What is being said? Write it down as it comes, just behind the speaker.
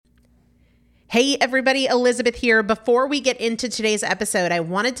Hey everybody, Elizabeth here. Before we get into today's episode, I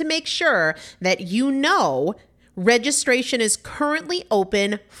wanted to make sure that you know registration is currently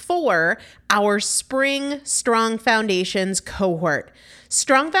open for our Spring Strong Foundations cohort.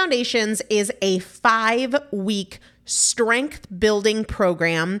 Strong Foundations is a 5-week strength building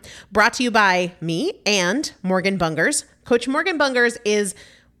program brought to you by me and Morgan Bungers. Coach Morgan Bungers is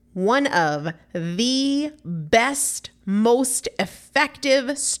one of the best, most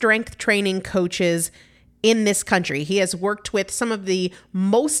effective strength training coaches in this country. He has worked with some of the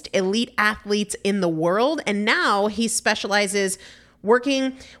most elite athletes in the world, and now he specializes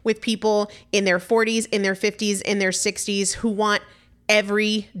working with people in their 40s, in their 50s, in their 60s who want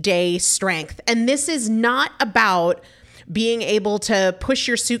everyday strength. And this is not about being able to push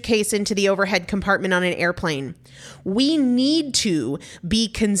your suitcase into the overhead compartment on an airplane. We need to be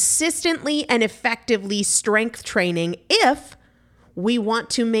consistently and effectively strength training if we want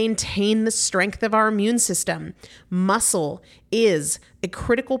to maintain the strength of our immune system. Muscle is a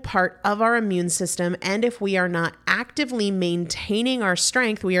critical part of our immune system, and if we are not actively maintaining our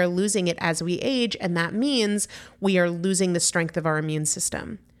strength, we are losing it as we age, and that means we are losing the strength of our immune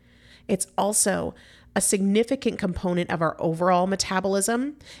system. It's also a significant component of our overall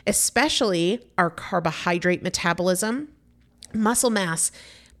metabolism, especially our carbohydrate metabolism. Muscle mass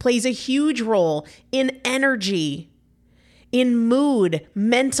plays a huge role in energy, in mood,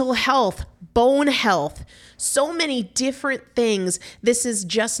 mental health, bone health, so many different things. This is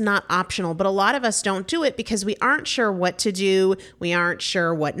just not optional, but a lot of us don't do it because we aren't sure what to do. We aren't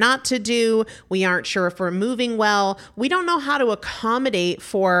sure what not to do. We aren't sure if we're moving well. We don't know how to accommodate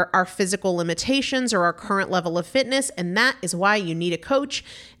for our physical limitations or our current level of fitness, and that is why you need a coach,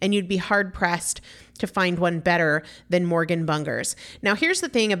 and you'd be hard-pressed to find one better than Morgan Bungers. Now, here's the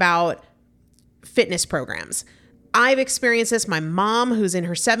thing about fitness programs. I've experienced this. My mom, who's in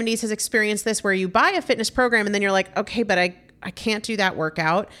her 70s, has experienced this, where you buy a fitness program and then you're like, okay, but I can't do that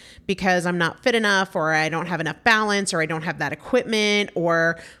workout because I'm not fit enough, or I don't have enough balance, or I don't have that equipment,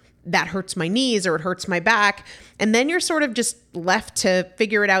 or that hurts my knees, or it hurts my back. And then you're sort of just left to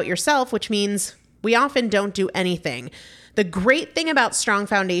figure it out yourself, which means we often don't do anything. The great thing about Strong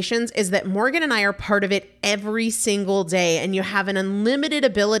Foundations is that Morgan and I are part of it every single day, and you have an unlimited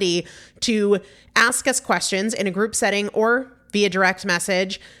ability to ask us questions in a group setting or via direct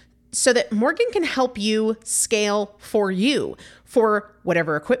message so that Morgan can help you scale for you, for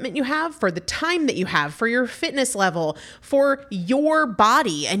whatever equipment you have, for the time that you have, for your fitness level, for your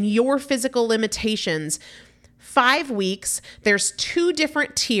body and your physical limitations. 5 weeks, there's 2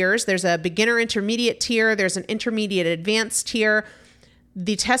 different tiers. There's a beginner intermediate tier. There's an intermediate advanced tier.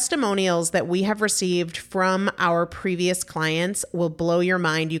 The testimonials that we have received from our previous clients will blow your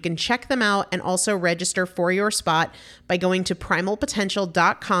mind. You can check them out and also register for your spot by going to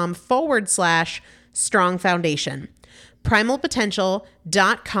primalpotential.com/strong foundation.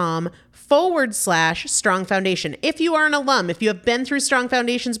 primalpotential.com/strong foundation. If you are an alum, if you have been through Strong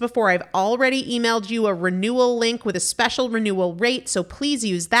Foundations before, I've already emailed you a renewal link with a special renewal rate, so please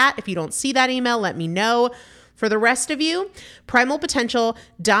use that. If you don't see that email, let me know. For the rest of you,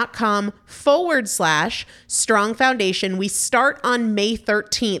 primalpotential.com/strong foundation. We start on May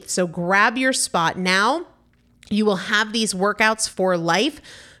 13th, so grab your spot now. You will have these workouts for life.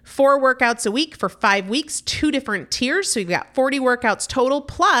 4 workouts a week for 5 weeks, 2 different tiers. So you've got 40 workouts total.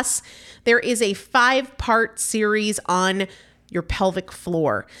 Plus, there is a 5-part series on your pelvic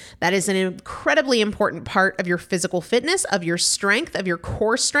floor. That is an incredibly important part of your physical fitness, of your strength, of your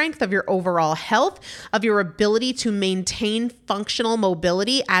core strength, of your overall health, of your ability to maintain functional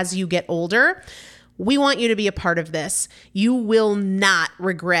mobility as you get older. We want you to be a part of this. You will not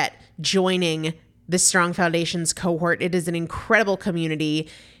regret joining the Strong Foundations cohort. It is an incredible community.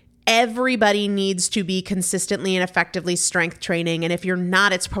 Everybody needs to be consistently and effectively strength training. And if you're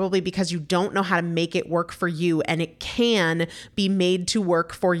not, it's probably because you don't know how to make it work for you. And it can be made to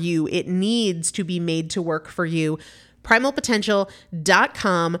work for you. It needs to be made to work for you.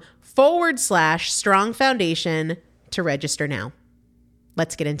 primalpotential.com/strong foundation to register now.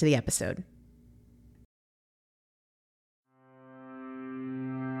 Let's get into the episode.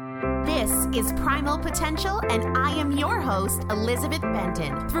 This is Primal Potential, and I am your host, Elizabeth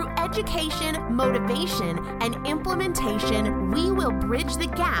Benton. Through education, motivation, and implementation, we will bridge the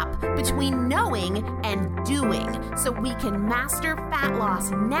gap between knowing and doing so we can master fat loss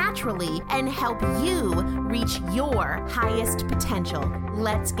naturally and help you reach your highest potential.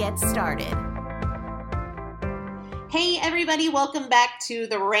 Let's get started. Hey everybody, welcome back to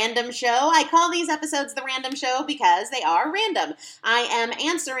The Random Show. I call these episodes The Random Show because they are random. I am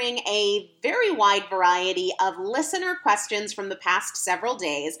answering a very wide variety of listener questions from the past several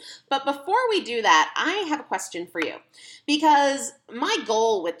days. But before we do that, I have a question for you. Because my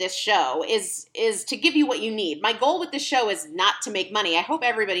goal with this show is to give you what you need. My goal with this show is not to make money. I hope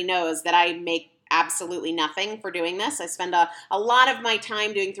everybody knows that I make absolutely nothing for doing this. I spend a lot of my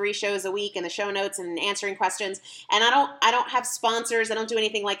time doing 3 shows a week in the show notes and answering questions, and I don't have sponsors. I don't do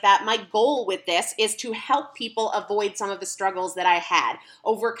anything like that. My goal with this is to help people avoid some of the struggles that I had,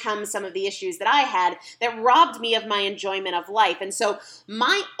 overcome some of the issues that I had that robbed me of my enjoyment of life. And so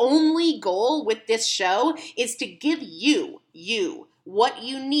my only goal with this show is to give you what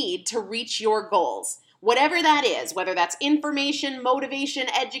you need to reach your goals. Whatever that is, whether that's information, motivation,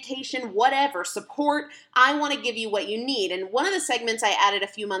 education, whatever, support, I want to give you what you need. And one of the segments I added a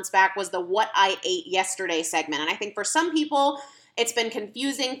few months back was the What I Ate Yesterday segment. And I think for some people, it's been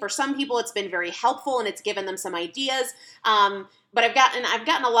confusing. For some people, it's been very helpful and it's given them some ideas. But I've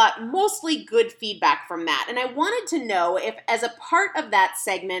gotten a lot, mostly good feedback from that. And I wanted to know if, as a part of that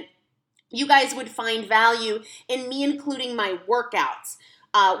segment, you guys would find value in me including my workouts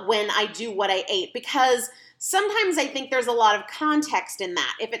when I do what I ate, because sometimes I think there's a lot of context in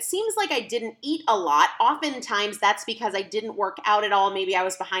that. If it seems like I didn't eat a lot, oftentimes that's because I didn't work out at all. Maybe I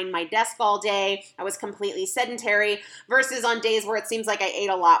was behind my desk all day. I was completely sedentary, versus on days where it seems like I ate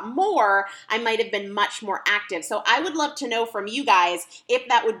a lot more, I might have been much more active. So I would love to know from you guys if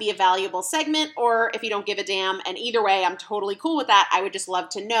that would be a valuable segment, or if you don't give a damn. And either way, I'm totally cool with that. I would just love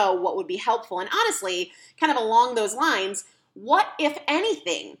to know what would be helpful. And honestly, kind of along those lines, what, if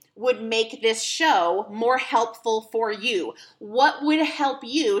anything, would make this show more helpful for you? What would help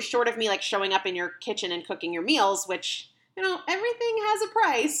you, short of me like showing up in your kitchen and cooking your meals, which, you know, everything has a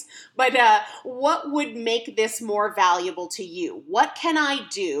price, but what would make this more valuable to you? What can I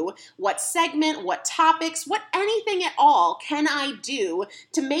do? What segment, what topics, what anything at all can I do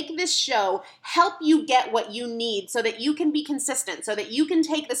to make this show help you get what you need so that you can be consistent, so that you can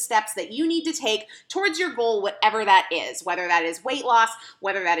take the steps that you need to take towards your goal, whatever that is, whether that is weight loss,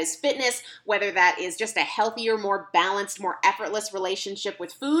 whether that is fitness, whether that is just a healthier, more balanced, more effortless relationship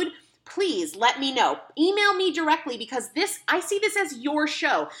with food. Please let me know. Email me directly, because I see this as your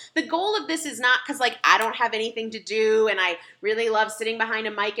show. The goal of this is not because like I don't have anything to do and I really love sitting behind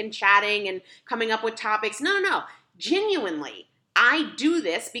a mic and chatting and coming up with topics. No. Genuinely, I do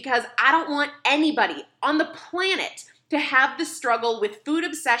this because I don't want anybody on the planet to have the struggle with food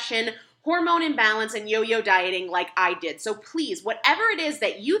obsession, hormone imbalance, and yo-yo dieting like I did. So please, whatever it is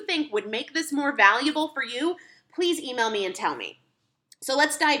that you think would make this more valuable for you, please email me and tell me. So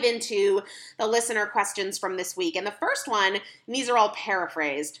let's dive into the listener questions from this week. And the first one, and these are all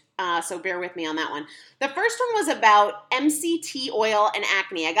paraphrased, so bear with me on that one. The first one was about MCT oil and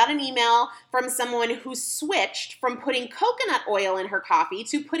acne. I got an email from someone who switched from putting coconut oil in her coffee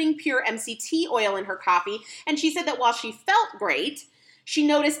to putting pure MCT oil in her coffee. And she said that while she felt great, she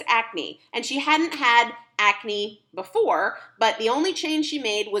noticed acne. And she hadn't had acne before, but the only change she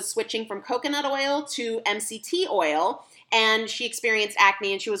made was switching from coconut oil to MCT oil. And she experienced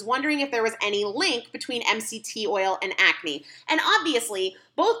acne, and she was wondering if there was any link between MCT oil and acne. And obviously,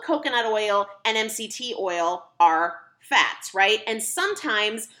 both coconut oil and MCT oil are fats, right? And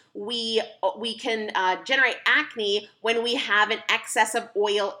sometimes we can generate acne when we have an excess of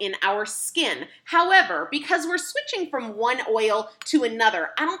oil in our skin. However, because we're switching from one oil to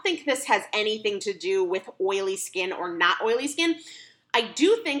another, I don't think this has anything to do with oily skin or not oily skin. I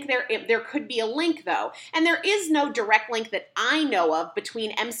do think there could be a link, though, and there is no direct link that I know of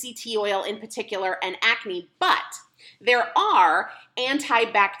between MCT oil in particular and acne, but there are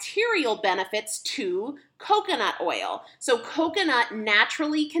antibacterial benefits to coconut oil. So coconut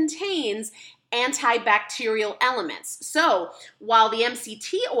naturally contains antibacterial elements. So while the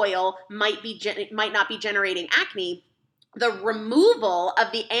MCT oil might not be generating acne, the removal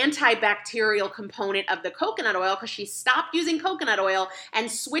of the antibacterial component of the coconut oil, because she stopped using coconut oil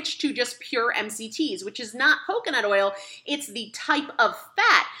and switched to just pure MCTs, which is not coconut oil, it's the type of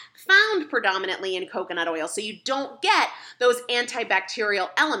fat found predominantly in coconut oil. So you don't get those antibacterial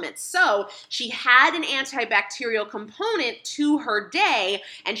elements. So she had an antibacterial component to her day,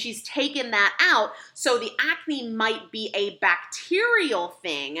 and she's taken that out. So the acne might be a bacterial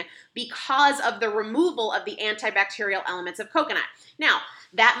thing because of the removal of the antibacterial elements of coconut. Now,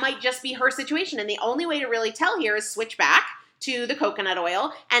 that might just be her situation, and the only way to really tell here is switch back to the coconut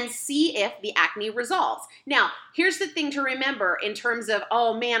oil and see if the acne resolves. Now, here's the thing to remember in terms of,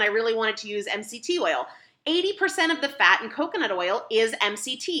 oh man, I really wanted to use MCT oil. 80% of the fat in coconut oil is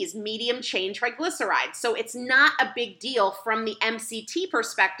MCTs, medium chain triglycerides. So it's not a big deal from the MCT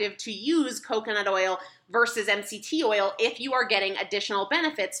perspective to use coconut oil versus MCT oil if you are getting additional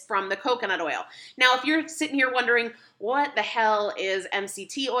benefits from the coconut oil. Now, if you're sitting here wondering, what the hell is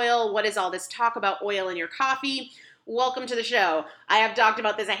MCT oil? What is all this talk about oil in your coffee? Welcome to the show. I have talked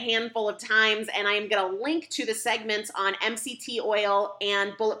about this a handful of times, and I am going to link to the segments on MCT oil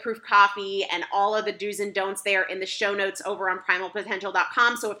and Bulletproof Coffee and all of the do's and don'ts there in the show notes over on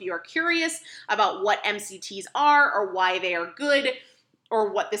primalpotential.com. So if you are curious about what MCTs are or why they are good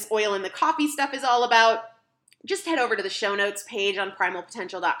or what this oil in the coffee stuff is all about, just head over to the show notes page on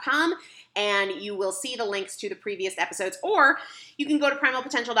primalpotential.com and you will see the links to the previous episodes, or you can go to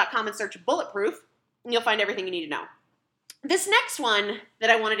primalpotential.com and search Bulletproof, and you'll find everything you need to know. This next one that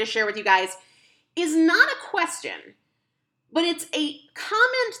I wanted to share with you guys is not a question, but it's a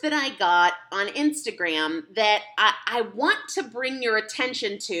comment that I got on Instagram that I want to bring your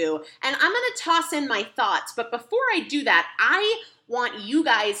attention to, and I'm going to toss in my thoughts. But before I do that, I want you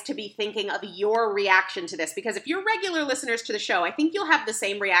guys to be thinking of your reaction to this, because if you're regular listeners to the show, I think you'll have the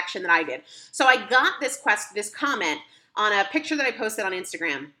same reaction that I did. So I got this comment on a picture that I posted on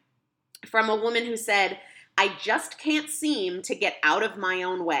Instagram from a woman who said, "I just can't seem to get out of my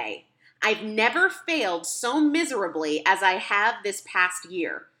own way. I've never failed so miserably as I have this past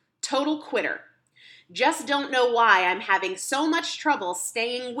year. Total quitter. Just don't know why I'm having so much trouble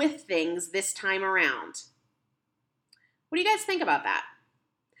staying with things this time around." What do you guys think about that?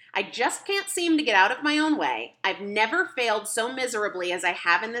 I just can't seem to get out of my own way. I've never failed so miserably as I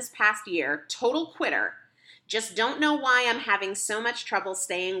have in this past year. Total quitter. Just don't know why I'm having so much trouble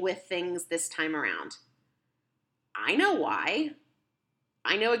staying with things this time around. I know why.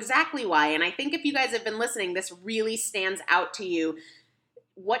 I know exactly why. And I think if you guys have been listening, this really stands out to you.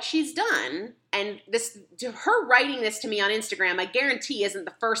 What she's done, and her writing this to me on Instagram, I guarantee isn't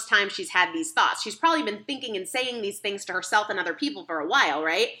the first time she's had these thoughts. She's probably been thinking and saying these things to herself and other people for a while,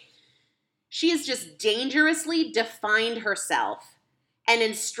 right? She has just dangerously defined herself and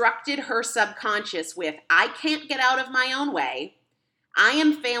instructed her subconscious with, I can't get out of my own way. I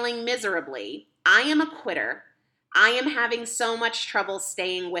am failing miserably. I am a quitter. I am having so much trouble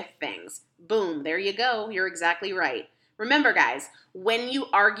staying with things. Boom, there you go. You're exactly right. Remember, guys, when you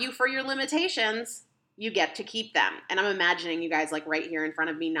argue for your limitations, you get to keep them. And I'm imagining you guys like right here in front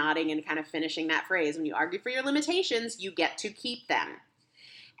of me nodding and kind of finishing that phrase. When you argue for your limitations, you get to keep them.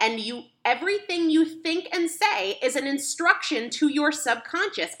 And everything you think and say is an instruction to your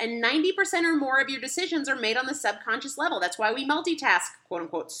subconscious. And 90% or more of your decisions are made on the subconscious level. That's why we multitask, quote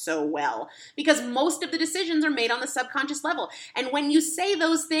unquote, so well. Because most of the decisions are made on the subconscious level. And when you say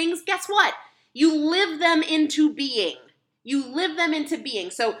those things, guess what? You live them into being. You live them into being.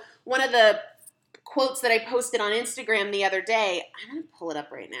 So one of the quotes that I posted on Instagram the other day, I'm going to pull it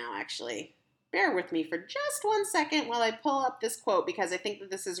up right now, actually. Bear with me for just 1 second while I pull up this quote, because I think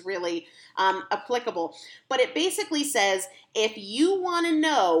that this is really applicable. But it basically says, if you want to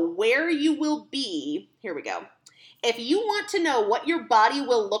know where you will be, here we go. If you want to know what your body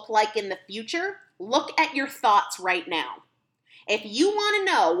will look like in the future, look at your thoughts right now. If you want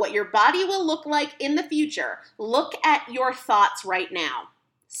to know what your body will look like in the future, look at your thoughts right now.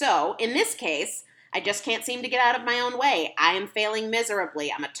 So, in this case, I just can't seem to get out of my own way. I am failing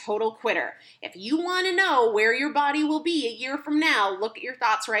miserably. I'm a total quitter. If you want to know where your body will be a year from now, look at your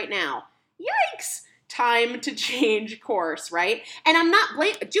thoughts right now. Yikes! Time to change course, right? And I'm not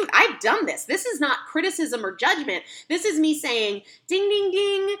dude, I've done this. This is not criticism or judgment. This is me saying, ding, ding,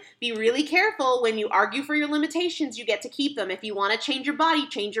 ding. Be really careful. When you argue for your limitations, you get to keep them. If you want to change your body,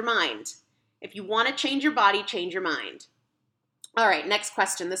 change your mind. If you want to change your body, change your mind. All right, next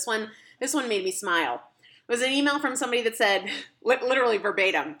question. This one made me smile. It was an email from somebody that said, literally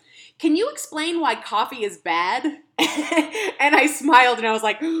verbatim, "Can you explain why coffee is bad?" And I smiled and I was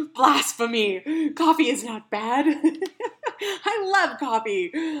like, blasphemy. Coffee is not bad. I love coffee.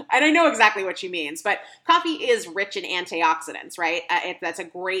 And I know exactly what she means, but coffee is rich in antioxidants, right? That's a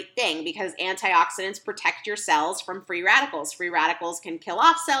great thing because antioxidants protect your cells from free radicals. Free radicals can kill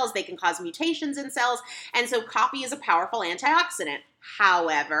off cells. They can cause mutations in cells. And so coffee is a powerful antioxidant.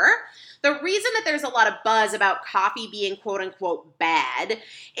 However, the reason that there's a lot of buzz about coffee being quote unquote bad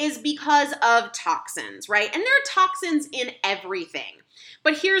is because of toxins, right? And there are toxins in everything.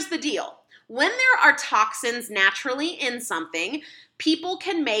 But here's the deal. When there are toxins naturally in something, people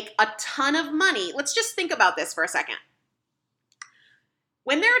can make a ton of money. Let's just think about this for a second.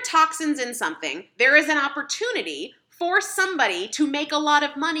 When there are toxins in something, there is an opportunity force somebody to make a lot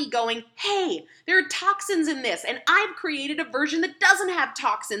of money going, hey, there are toxins in this, and I've created a version that doesn't have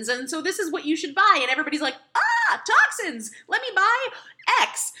toxins, and so this is what you should buy. And everybody's like, toxins, let me buy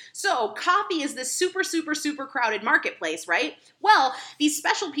X. So coffee is this super, super, super crowded marketplace, right? Well, these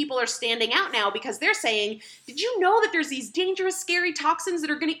special people are standing out now because they're saying, did you know that there's these dangerous, scary toxins that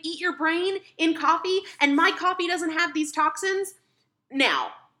are going to eat your brain in coffee, and my coffee doesn't have these toxins? Now,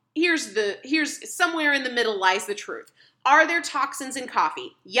 here's somewhere in the middle lies the truth. Are there toxins in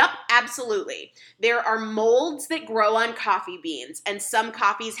coffee? Yup, absolutely. There are molds that grow on coffee beans, and some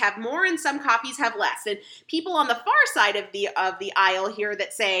coffees have more and some coffees have less. And people on the far side of the aisle here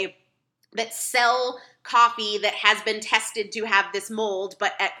that sell coffee that has been tested to have this mold,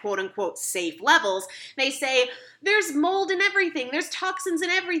 but at quote unquote safe levels, they say there's mold in everything, there's toxins in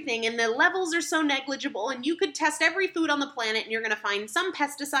everything, and the levels are so negligible, and you could test every food on the planet and you're gonna find some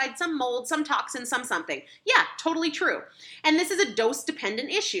pesticide, some mold, some toxin, some something. Yeah, totally true. And this is a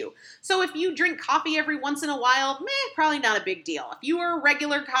dose-dependent issue. So if you drink coffee every once in a while, probably not a big deal. If you are a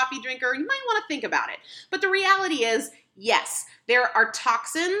regular coffee drinker, you might wanna think about it. But the reality is, yes, there are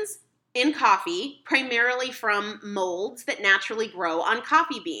toxins in coffee, primarily from molds that naturally grow on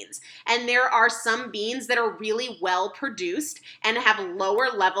coffee beans. And there are some beans that are really well produced and have lower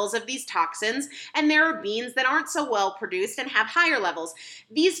levels of these toxins, and there are beans that aren't so well produced and have higher levels.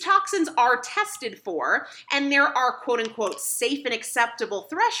 These toxins are tested for, and there are quote unquote safe and acceptable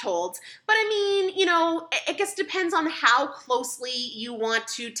thresholds, but I mean, it just depends on how closely you want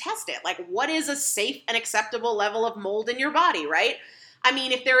to test it. Like, what is a safe and acceptable level of mold in your body, right? I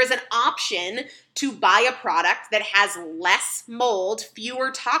mean, if there is an option to buy a product that has less mold, fewer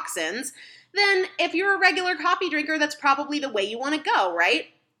toxins, then if you're a regular coffee drinker, that's probably the way you want to go, right?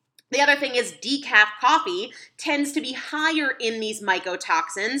 The other thing is decaf coffee tends to be higher in these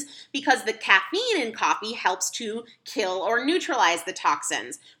mycotoxins because the caffeine in coffee helps to kill or neutralize the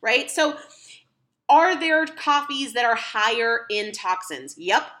toxins, right? So are there coffees that are higher in toxins?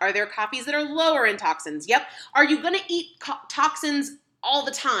 Yep. Are there coffees that are lower in toxins? Yep. Are you going to eat toxins all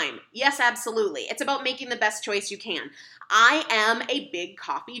the time? Yes, absolutely. It's about making the best choice you can. I am a big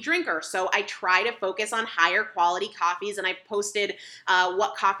coffee drinker, so I try to focus on higher quality coffees, and I've posted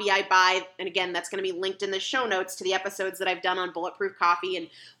what coffee I buy, and again, that's going to be linked in the show notes to the episodes that I've done on Bulletproof Coffee and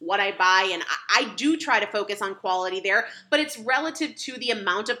what I buy, and I do try to focus on quality there, but it's relative to the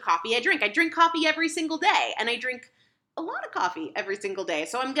amount of coffee I drink. I drink coffee every single day, and I drink a lot of coffee every single day,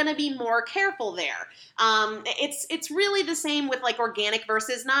 so I'm gonna be more careful there. It's really the same with like organic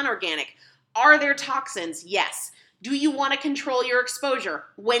versus non-organic. Are there toxins? Yes. Do you want to control your exposure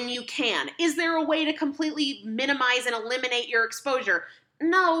when you can? Is there a way to completely minimize and eliminate your exposure?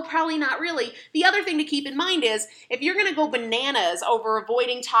 No, probably not really. The other thing to keep in mind is if you're gonna go bananas over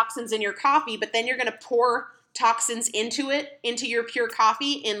avoiding toxins in your coffee, but then you're gonna pour toxins into your pure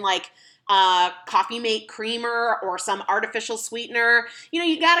coffee in like Coffee Mate creamer or some artificial sweetener,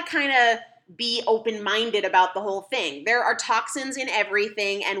 you got to kind of be open-minded about the whole thing. There are toxins in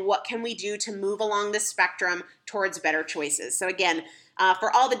everything, and what can we do to move along the spectrum towards better choices? So again,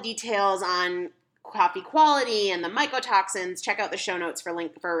 for all the details on coffee quality and the mycotoxins, check out the show notes for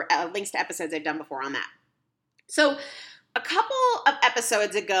links to episodes I've done before on that. So a couple of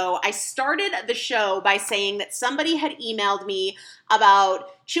episodes ago, I started the show by saying that somebody had emailed me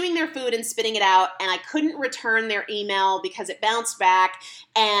about chewing their food and spitting it out, and I couldn't return their email because it bounced back,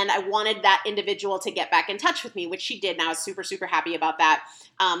 and I wanted that individual to get back in touch with me, which she did, and I was super, super happy about that.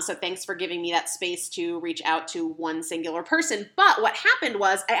 So thanks for giving me that space to reach out to one singular person. But what happened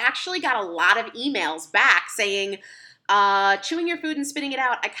was I actually got a lot of emails back saying, chewing your food and spitting it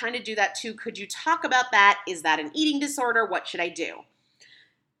out, I kind of do that too. Could you talk about that? Is that an eating disorder? What should I do?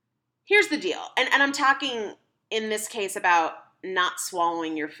 Here's the deal. And I'm talking in this case about not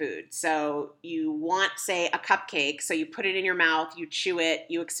swallowing your food. So you want, say, a cupcake. So you put it in your mouth, you chew it,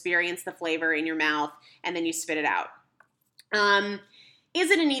 you experience the flavor in your mouth, and then you spit it out. Is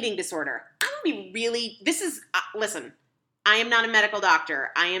it an eating disorder? Listen, I am not a medical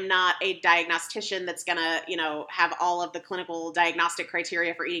doctor. I am not a diagnostician that's going to, have all of the clinical diagnostic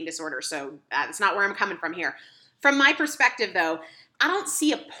criteria for eating disorder. So that's not where I'm coming from here. From my perspective, though, I don't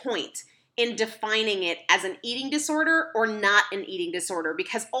see a point in defining it as an eating disorder or not an eating disorder,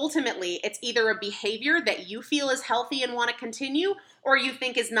 because ultimately it's either a behavior that you feel is healthy and want to continue, or you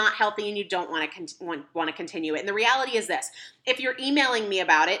think is not healthy and you don't want to continue it. And the reality is this: if you're emailing me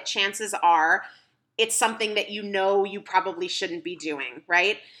about it, chances are it's something that you know you probably shouldn't be doing,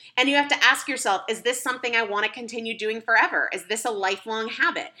 right? And you have to ask yourself, is this something I want to continue doing forever? Is this a lifelong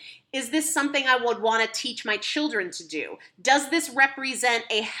habit? Is this something I would want to teach my children to do? Does this represent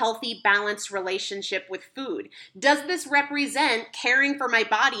a healthy, balanced relationship with food? Does this represent caring for my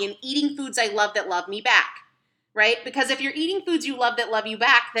body and eating foods I love that love me back? Right? Because if you're eating foods you love that love you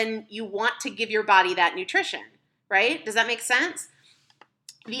back, then you want to give your body that nutrition, right? Does that make sense?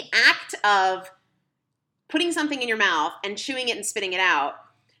 The act of putting something in your mouth and chewing it and spitting it out,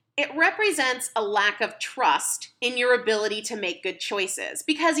 it represents a lack of trust in your ability to make good choices.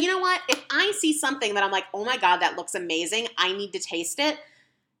 Because you know what? If I see something that I'm like, oh my God, that looks amazing, I need to taste it,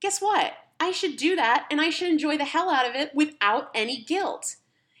 guess what? I should do that and I should enjoy the hell out of it without any guilt.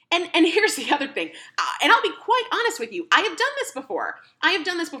 And here's the other thing, and I'll be quite honest with you, I have done this before.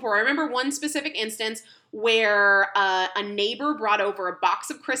 I remember one specific instance where a neighbor brought over a box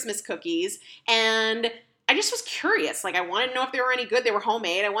of Christmas cookies, and I just was curious. Like, I wanted to know if they were any good. They were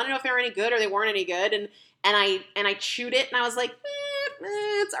homemade. I wanted to know if they were any good or they weren't any good. And I chewed it, and I was like,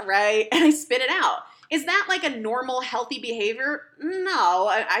 it's all right. And I spit it out. Is that like a normal, healthy behavior? No,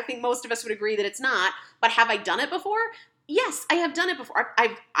 I think most of us would agree that it's not. But have I done it before? Yes, I have done it before.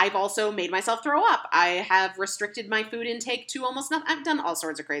 I've also made myself throw up. I have restricted my food intake to almost nothing. I've done all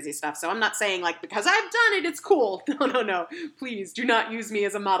sorts of crazy stuff. So I'm not saying like, because I've done it, it's cool. No. Please do not use me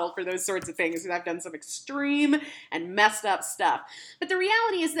as a model for those sorts of things, because I've done some extreme and messed up stuff. But the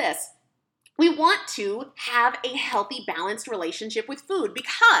reality is this. We want to have a healthy, balanced relationship with food,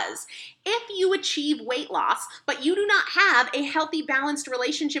 because if you achieve weight loss, but you do not have a healthy, balanced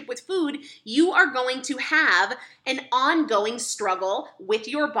relationship with food, you are going to have an ongoing struggle with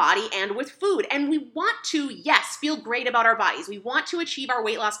your body and with food. And we want to, yes, feel great about our bodies. We want to achieve our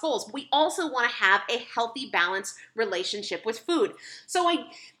weight loss goals, but we also want to have a healthy, balanced relationship with food. So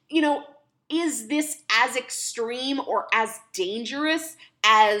is this as extreme or as dangerous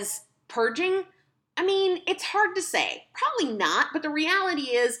as purging? I mean, it's hard to say. Probably not, but the reality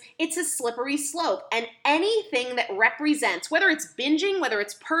is it's a slippery slope. And anything that represents, whether it's binging, whether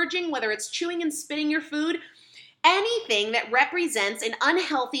it's purging, whether it's chewing and spitting your food, anything that represents an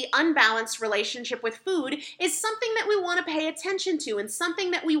unhealthy, unbalanced relationship with food is something that we want to pay attention to and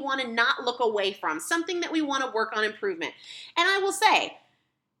something that we want to not look away from, something that we want to work on improvement. And I will say,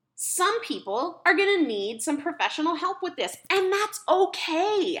 some people are going to need some professional help with this, and that's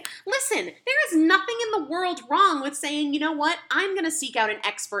okay. Listen, there is nothing in the world wrong with saying, you know what, I'm going to seek out an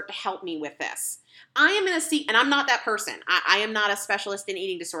expert to help me with this. I am going to seek, and I'm not that person. I am not a specialist in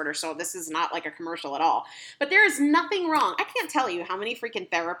eating disorders, so this is not like a commercial at all. But there is nothing wrong. I can't tell you how many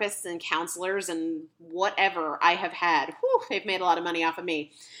freaking therapists and counselors and whatever I have had. Whew, they've made a lot of money off of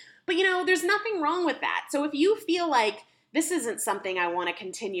me. But there's nothing wrong with that. So if you feel like, this isn't something I want to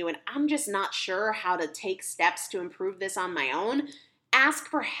continue, and I'm just not sure how to take steps to improve this on my own, ask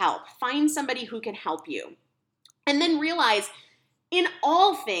for help. Find somebody who can help you. And then realize, in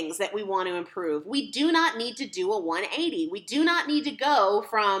all things that we want to improve, we do not need to do a 180. We do not need to go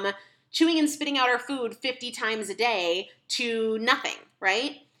from chewing and spitting out our food 50 times a day to nothing,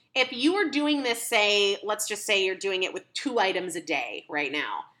 right? If you are doing this, let's just say you're doing it with 2 items a day right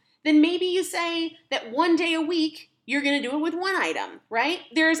now, then maybe you say that 1 day a week, you're going to do it with 1 item, right?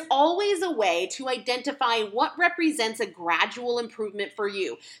 There's always a way to identify what represents a gradual improvement for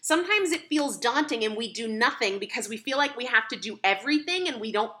you. Sometimes it feels daunting and we do nothing because we feel like we have to do everything and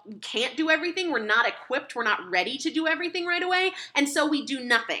we can't do everything. We're not equipped. We're not ready to do everything right away. And so we do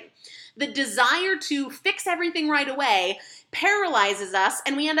nothing. The desire to fix everything right away paralyzes us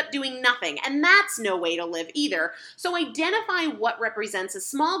and we end up doing nothing. And that's no way to live either. So identify what represents a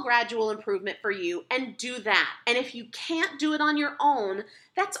small gradual improvement for you and do that. And if you can't do it on your own,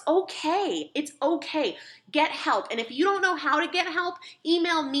 that's okay. It's okay. Get help. And if you don't know how to get help,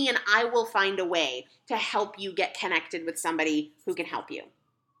 email me and I will find a way to help you get connected with somebody who can help you.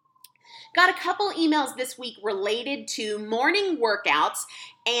 Got a couple emails this week related to morning workouts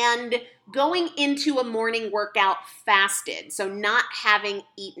and going into a morning workout fasted, so not having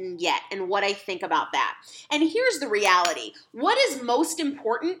eaten yet, and what I think about that. And here's the reality. What is most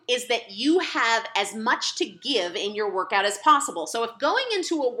important is that you have as much to give in your workout as possible. So if going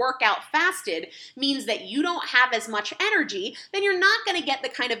into a workout fasted means that you don't have as much energy, then you're not going to get the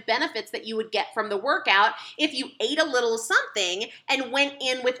kind of benefits that you would get from the workout if you ate a little something and went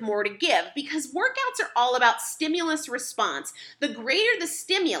in with more to give, because workouts are all about stimulus response. The greater the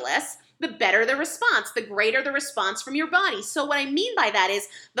stimulus, the better the response, the greater the response from your body. So what I mean by that is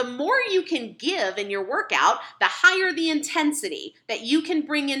the more you can give in your workout, the higher the intensity that you can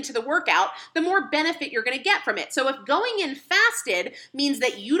bring into the workout, the more benefit you're going to get from it. So if going in fasted means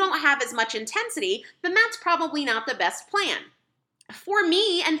that you don't have as much intensity, then that's probably not the best plan. For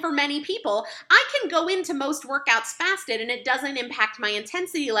me and for many people, I can go into most workouts fasted and it doesn't impact my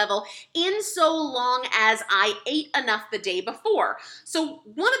intensity level in so long as I ate enough the day before. So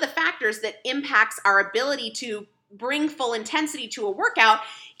one of the factors that impacts our ability to bring full intensity to a workout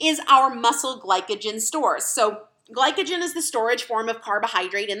is our muscle glycogen stores. So glycogen is the storage form of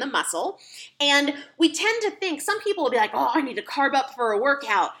carbohydrate in the muscle. And we tend to think, some people will be like, oh, I need to carb up for a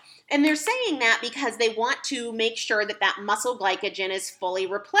workout. And they're saying that because they want to make sure that that muscle glycogen is fully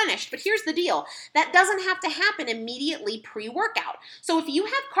replenished. But here's the deal. That doesn't have to happen immediately pre-workout. So if you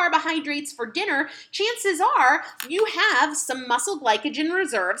have carbohydrates for dinner, chances are you have some muscle glycogen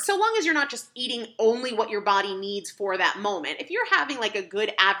reserves, so long as you're not just eating only what your body needs for that moment. If you're having like a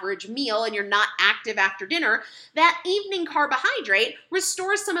good average meal and you're not active after dinner, that evening carbohydrate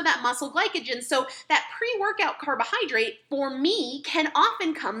restores some of that muscle glycogen. So that pre-workout carbohydrate for me can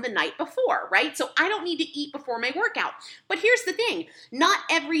often come the night before, right? So I don't need to eat before my workout. But here's the thing, not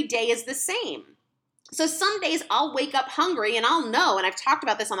every day is the same. So some days I'll wake up hungry and I'll know, and I've talked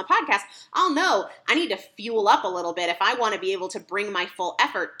about this on the podcast, I'll know I need to fuel up a little bit if I want to be able to bring my full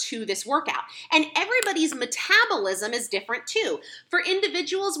effort to this workout. And everybody's metabolism is different too. For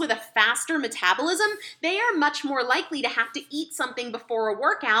individuals with a faster metabolism, they are much more likely to have to eat something before a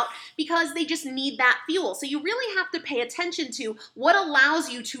workout because they just need that fuel. So you really have to pay attention to what allows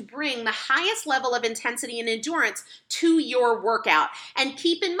you to bring the highest level of intensity and endurance to your workout. And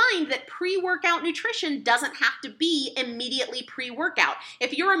keep in mind that pre-workout nutrition doesn't have to be immediately pre-workout.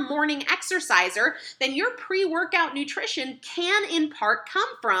 If you're a morning exerciser, then your pre-workout nutrition can in part come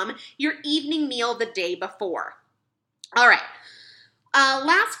from your evening meal the day before. All right.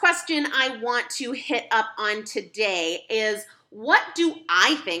 Last question I want to hit up on today is, what do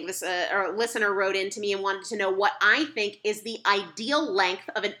I think? This a listener wrote in to me and wanted to know what I think is the ideal length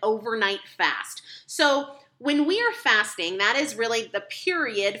of an overnight fast. So when we are fasting, that is really the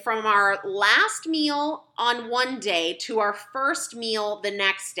period from our last meal on one day to our first meal the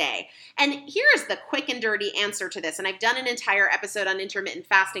next day. And here's the quick and dirty answer to this. And I've done an entire episode on intermittent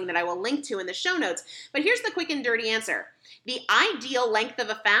fasting that I will link to in the show notes. But here's the quick and dirty answer. The ideal length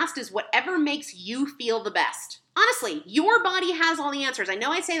of a fast is whatever makes you feel the best. Honestly, your body has all the answers. I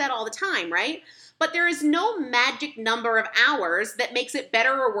know I say that all the time, right? But there is no magic number of hours that makes it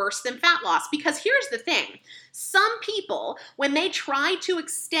better or worse than fat loss. Because here's the thing. Some people, when they try to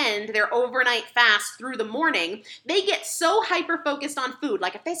extend their overnight fast through the morning, they get so hyper-focused on food.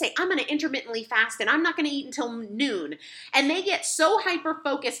 Like if they say, I'm going to intermittently fast and I'm not going to eat until noon. And they get so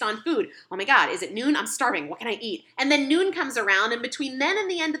hyper-focused on food. Oh my God, is it noon? I'm starving. What can I eat? And then noon comes around, and between then and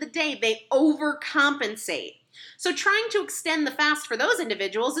the end of the day, they overcompensate. So trying to extend the fast for those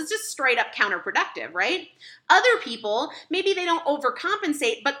individuals is just straight up counterproductive, right? Other people, maybe they don't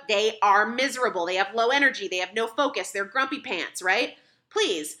overcompensate, but they are miserable. They have low energy. They have no focus. They're grumpy pants, right?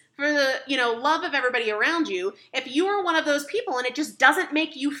 Please, for the love of everybody around you, if you are one of those people and it just doesn't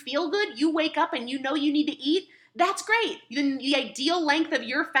make you feel good, you wake up and you know you need to eat, that's great. The ideal length of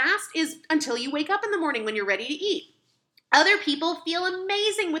your fast is until you wake up in the morning when you're ready to eat. Other people feel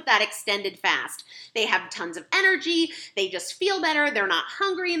amazing with that extended fast. They have tons of energy. They just feel better. They're not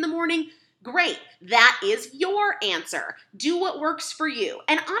hungry in the morning. Great. That is your answer. Do what works for you.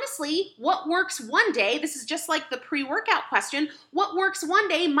 And honestly, what works one day, this is just like the pre-workout question, what works one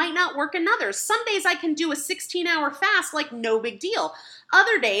day might not work another. Some days I can do a 16-hour fast like no big deal.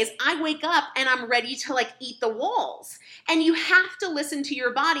 Other days I wake up and I'm ready to eat the walls. And you have to listen to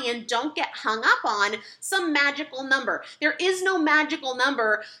your body and don't get hung up on some magical number. There is no magical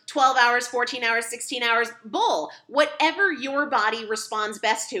number, 12 hours, 14 hours, 16 hours, bull. Whatever your body responds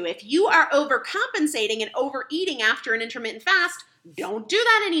best to. If you are overcompensating and overeating after an intermittent fast, don't do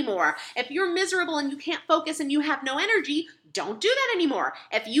that anymore. If you're miserable and you can't focus and you have no energy, don't do that anymore.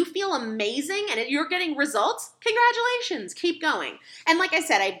 If you feel amazing and you're getting results, congratulations, keep going. And like I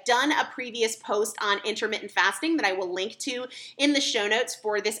said, I've done a previous post on intermittent fasting that I will link to in the show notes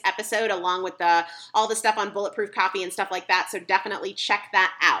for this episode, along with all the stuff on Bulletproof Coffee and stuff like that. So definitely check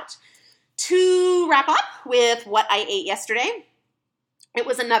that out. To wrap up with what I ate yesterday, it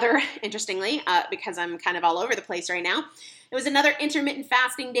was another, interestingly, because I'm kind of all over the place right now, it was another intermittent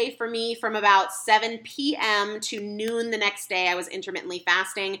fasting day for me from about 7 p.m. to noon the next day. I was intermittently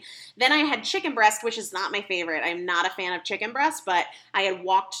fasting. Then I had chicken breast, which is not my favorite. I'm not a fan of chicken breast, but I had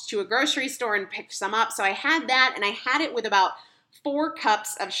walked to a grocery store and picked some up. So I had that, and I had it with about 4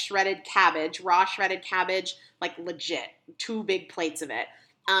 cups of shredded cabbage, raw shredded cabbage, like legit, 2 big plates of it.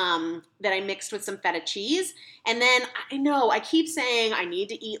 That I mixed with some feta cheese. And then I know I keep saying I need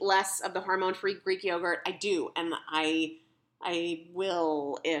to eat less of the hormone-free Greek yogurt. I do, and I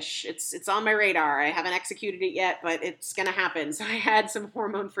will-ish. It's on my radar. I haven't executed it yet, but it's going to happen. So I had some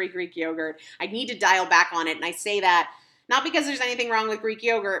hormone-free Greek yogurt. I need to dial back on it, and I say that not because there's anything wrong with Greek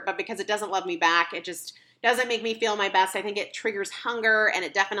yogurt, but because it doesn't love me back. It just doesn't make me feel my best. I think it triggers hunger, and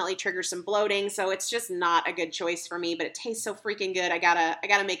it definitely triggers some bloating, so it's just not a good choice for me, but it tastes so freaking good. I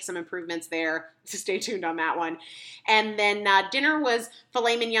gotta make some improvements there, so stay tuned on that one. And then dinner was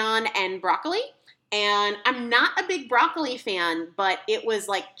filet mignon and broccoli, and I'm not a big broccoli fan, but it was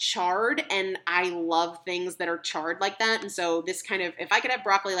like charred, and I love things that are charred like that, and so this kind of, if I could have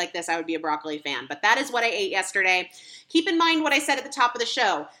broccoli like this, I would be a broccoli fan, but that is what I ate yesterday. Keep in mind what I said at the top of the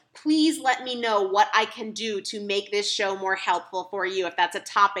show. Please let me know what I can do to make this show more helpful for you. If that's a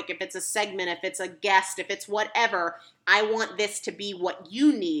topic, if it's a segment, if it's a guest, if it's whatever, I want this to be what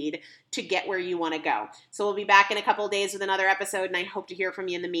you need to get where you want to go. So we'll be back in a couple of days with another episode, and I hope to hear from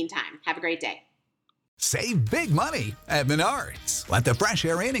you in the meantime. Have a great day. Save big money at Menards. Let the fresh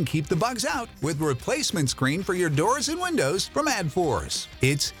air in and keep the bugs out with replacement screen for your doors and windows from AdForce.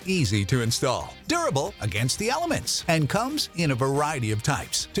 It's easy to install, durable against the elements, and comes in a variety of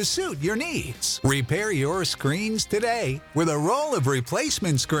types to suit your needs. Repair your screens today with a roll of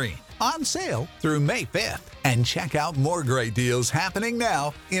replacement screen on sale through May 5th. And check out more great deals happening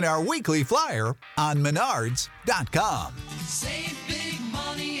now in our weekly flyer on Menards.com. Save big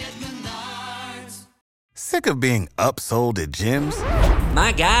money at Menards. Sick of being upsold at gyms?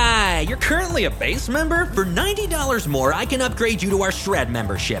 My guy, you're currently a base member? For $90 more, I can upgrade you to our Shred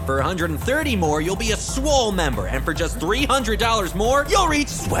membership. For $130 more, you'll be a Swole member. And for just $300 more, you'll reach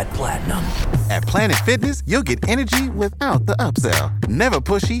Sweat Platinum. At Planet Fitness, you'll get energy without the upsell. Never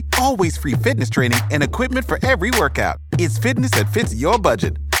pushy, always free fitness training and equipment for every workout. It's fitness that fits your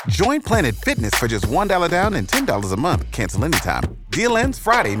budget. Join Planet Fitness for just $1 down and $10 a month. Cancel anytime. Deal ends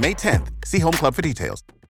Friday, May 10th. See Home Club for details.